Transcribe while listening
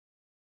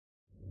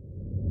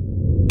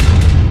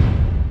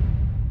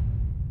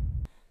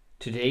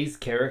Today's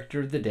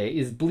character of the day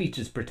is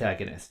Bleach's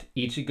protagonist,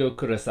 Ichigo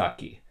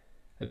Kurosaki.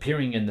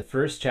 Appearing in the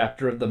first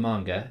chapter of the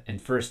manga and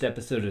first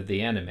episode of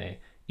the anime,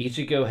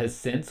 Ichigo has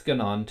since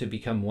gone on to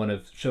become one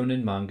of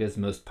shonen manga's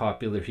most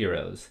popular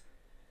heroes.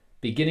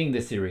 Beginning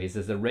the series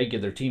as a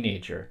regular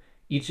teenager,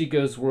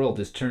 Ichigo's world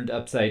is turned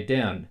upside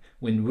down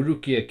when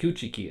Rukia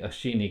Kuchiki, a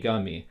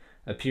Shinigami,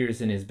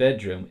 appears in his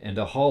bedroom and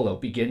a hollow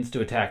begins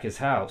to attack his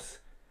house.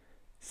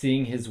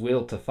 Seeing his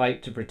will to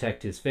fight to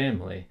protect his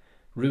family,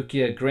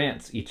 Rukia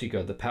grants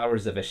Ichigo the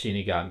powers of a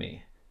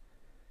Shinigami.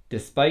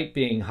 Despite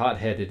being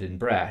hot-headed and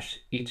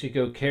brash,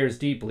 Ichigo cares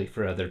deeply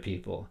for other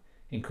people,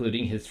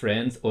 including his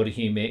friends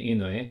Orihime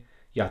Inoue,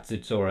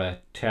 Yatsutora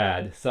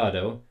Tad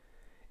Sado,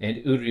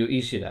 and Uryu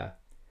Ishida.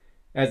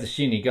 As a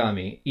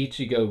Shinigami,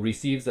 Ichigo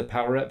receives a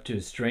power-up to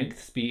his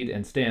strength, speed,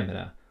 and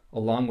stamina,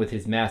 along with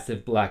his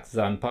massive black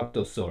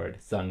Zanpakuto sword,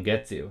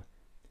 Zangetsu.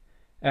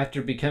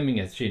 After becoming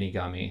a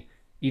Shinigami,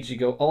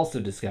 Ichigo also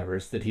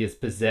discovers that he is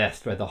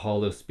possessed by the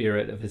hollow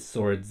spirit of his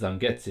sword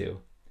Zangetsu.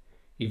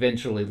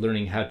 Eventually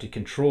learning how to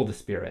control the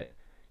spirit,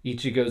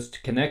 Ichigo's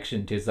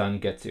connection to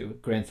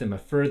Zangetsu grants him a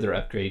further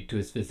upgrade to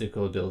his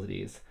physical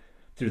abilities,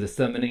 through the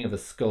summoning of a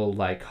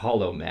skull-like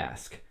hollow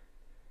mask.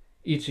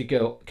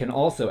 Ichigo can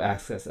also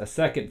access a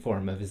second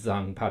form of his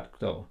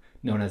Zanpakuto,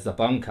 known as a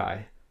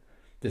Bankai.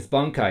 This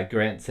Bankai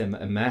grants him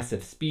a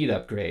massive speed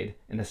upgrade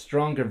and a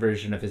stronger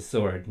version of his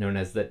sword known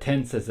as the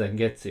Tensa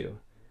Zangetsu,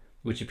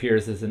 which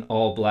appears as an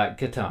all-black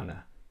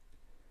katana.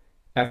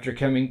 After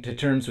coming to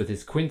terms with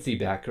his Quincy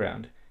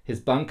background, his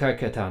Bankai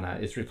katana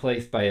is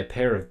replaced by a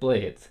pair of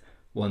blades,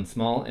 one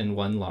small and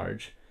one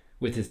large,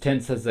 with his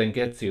Tensa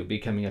Zangetsu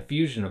becoming a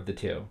fusion of the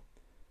two.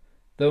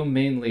 Though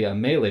mainly a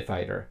melee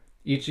fighter,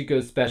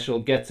 Ichigo's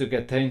special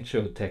Getsuga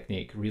Tensho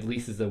technique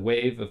releases a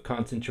wave of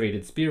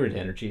concentrated spirit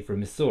energy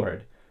from his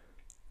sword.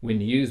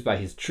 When used by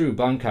his true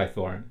Bankai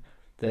form,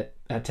 the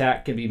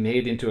attack can be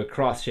made into a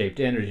cross-shaped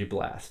energy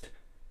blast.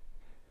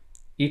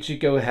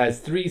 Ichigo has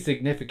three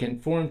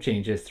significant form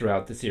changes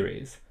throughout the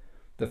series.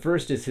 The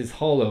first is his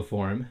hollow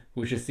form,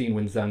 which is seen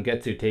when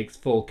Zangetsu takes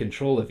full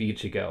control of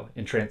Ichigo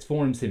and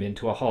transforms him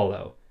into a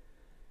hollow.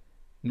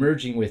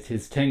 Merging with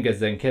his Tenga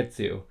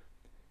Zenketsu,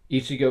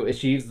 Ichigo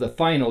achieves the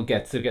final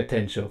Getsuga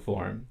Tensho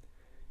form,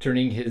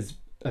 turning his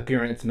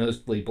appearance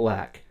mostly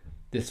black.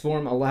 This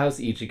form allows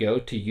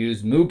Ichigo to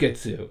use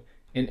Mugetsu,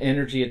 an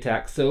energy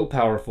attack so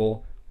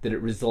powerful that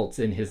it results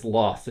in his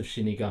loss of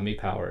Shinigami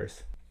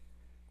powers.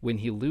 When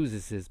he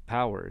loses his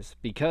powers,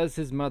 because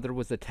his mother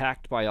was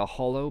attacked by a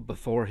hollow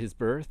before his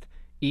birth,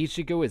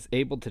 Ichigo is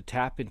able to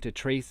tap into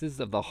traces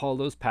of the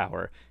hollow's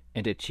power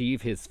and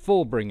achieve his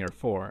Fullbringer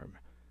form.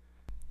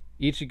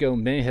 Ichigo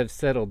may have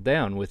settled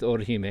down with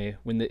Orihime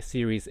when the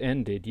series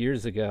ended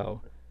years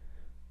ago,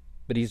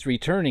 but he's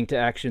returning to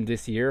action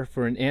this year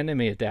for an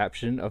anime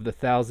adaptation of the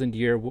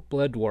 1000-Year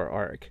Blood War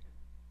arc.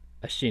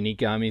 A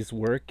Shinigami's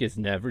work is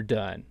never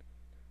done.